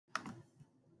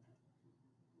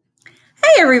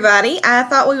Everybody, I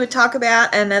thought we would talk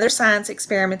about another science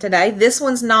experiment today. This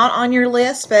one's not on your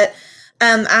list, but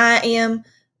I am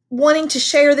wanting to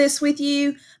share this with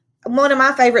you. One of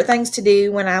my favorite things to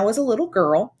do when I was a little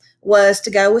girl was to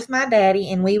go with my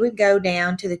daddy, and we would go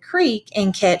down to the creek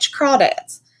and catch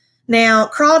crawdads. Now,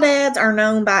 crawdads are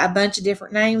known by a bunch of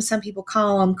different names. Some people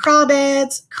call them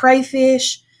crawdads,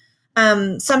 crayfish.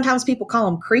 Sometimes people call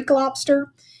them creek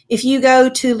lobster. If you go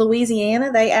to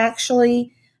Louisiana, they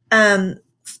actually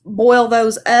boil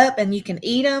those up and you can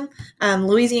eat them.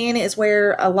 Louisiana is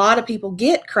where a lot of people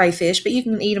get crayfish, but you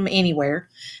can eat them anywhere.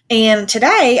 And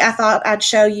today I thought I'd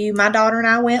show you, my daughter and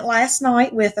I went last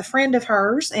night with a friend of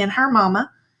hers and her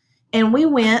mama, and we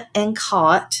went and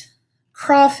caught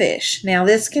crawfish. Now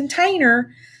this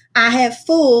container I have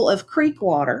full of creek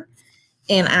water,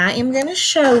 and I am going to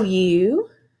show you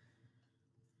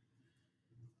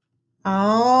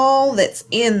all that's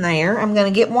in there. I'm going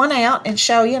to get one out and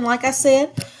show you. And like I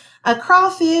said, a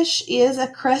crawfish is a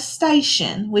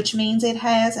crustacean, which means it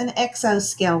has an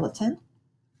exoskeleton.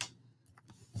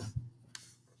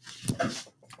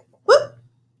 Whoop.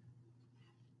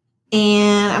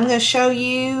 And I'm going to show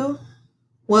you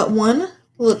what one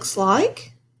looks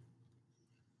like.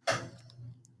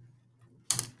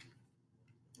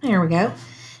 There we go.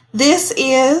 This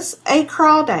is a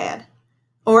crawdad,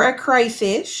 or a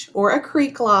crayfish, or a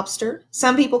creek lobster.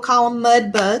 Some people call them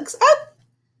mud bugs. Oh!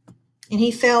 And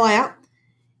he fell out.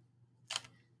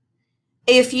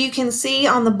 If you can see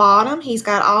on the bottom, he's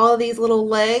got all of these little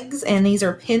legs, and these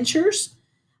are pinchers.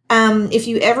 If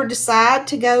you ever decide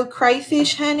to go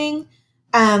crayfish hunting,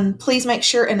 please make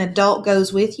sure an adult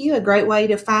goes with you. A great way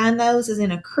to find those is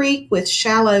in a creek with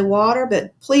shallow water,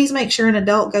 but please make sure an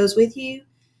adult goes with you.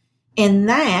 And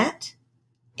that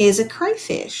is a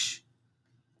crayfish.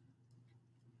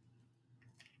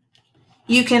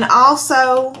 You can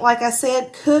also, like I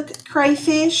said, cook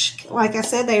crayfish. Like I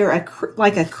said, they are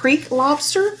like a creek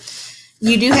lobster.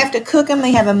 You do have to cook them.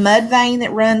 They have a mud vein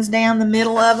that runs down the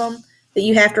middle of them that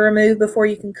you have to remove before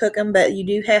you can cook them, but you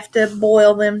do have to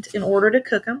boil them in order to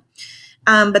cook them.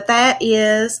 But that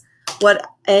is what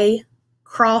a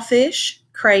crawfish,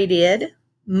 crawdid,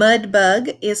 mud bug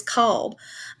is called.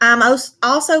 I'm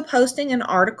also posting an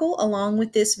article along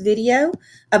with this video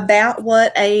about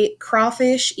what a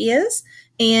crawfish is,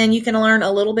 and you can learn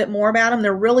a little bit more about them.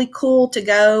 They're really cool to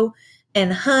go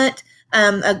and hunt.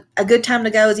 A good time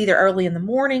to go is either early in the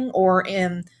morning or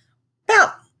in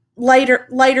about later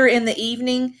in the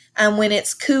evening when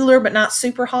it's cooler but not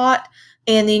super hot.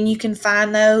 And then you can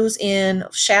find those in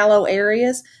shallow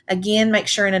areas. Again, make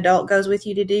sure an adult goes with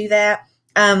you to do that.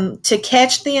 To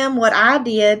catch them, what I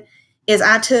did is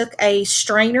I took a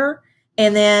strainer,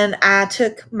 and then I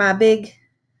took my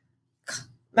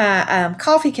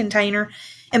coffee container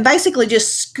and basically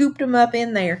just scooped them up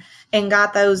in there and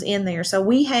got those in there. So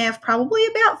we have probably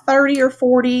about 30 or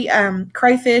 40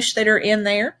 crayfish that are in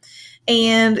there,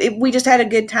 and we just had a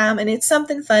good time, and it's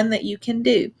something fun that you can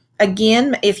do.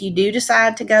 Again, if you do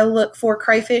decide to go look for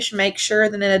crayfish, make sure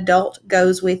that an adult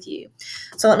goes with you.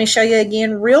 So let me show you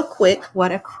again real quick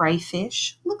what a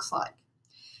crayfish looks like.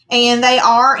 And they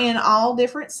are in all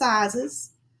different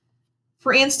sizes.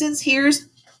 For instance, here's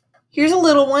a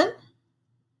little one.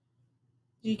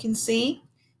 You can see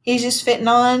he's just fitting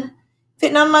on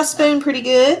my spoon pretty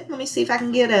good. Let me see if I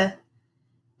can get a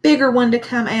bigger one to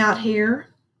come out here.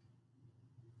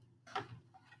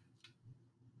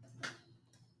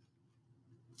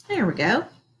 There we go.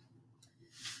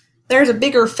 There's a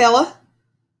bigger fella.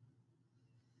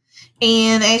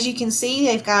 And as you can see,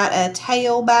 they've got a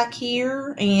tail back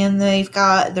here, and they've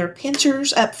got their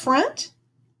pinchers up front.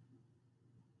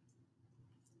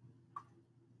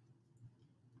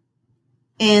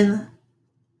 And,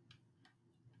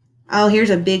 oh,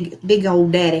 here's a big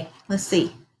old daddy. Let's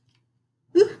see.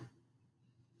 Woo.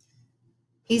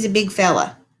 He's a big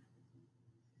fella.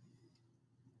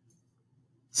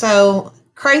 So,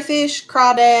 crayfish,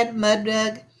 crawdad, mud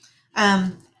bug.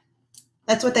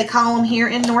 That's what they call them here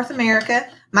in North America.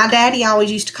 My daddy always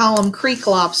used to call them creek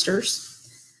lobsters.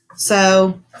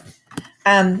 So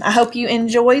I hope you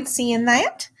enjoyed seeing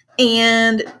that.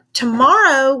 And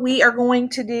tomorrow you're going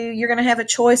to have a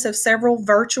choice of several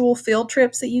virtual field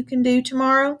trips that you can do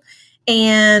tomorrow.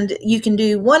 And you can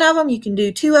do one of them, you can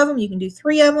do two of them, you can do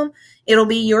three of them. It'll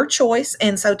be your choice.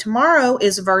 And so tomorrow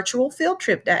is virtual field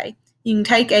trip day. You can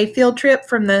take a field trip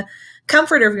from the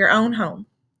comfort of your own home.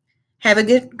 Have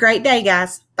a great day,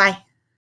 guys. Bye.